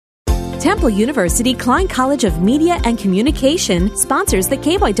Temple University Klein College of Media and Communication sponsors the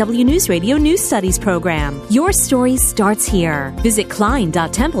KYW News Radio News Studies program. Your story starts here. Visit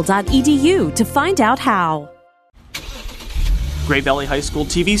klein.temple.edu to find out how. Great Valley High School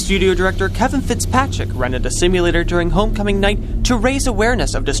TV studio director Kevin Fitzpatrick rented a simulator during homecoming night to raise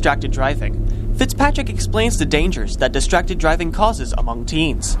awareness of distracted driving. Fitzpatrick explains the dangers that distracted driving causes among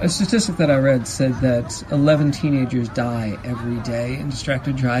teens. A statistic that I read said that 11 teenagers die every day in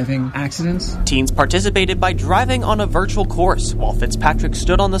distracted driving accidents. Teens participated by driving on a virtual course, while Fitzpatrick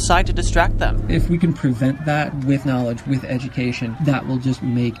stood on the side to distract them. If we can prevent that with knowledge, with education, that will just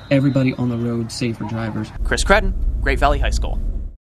make everybody on the road safer drivers. Chris Credden, Great Valley High School.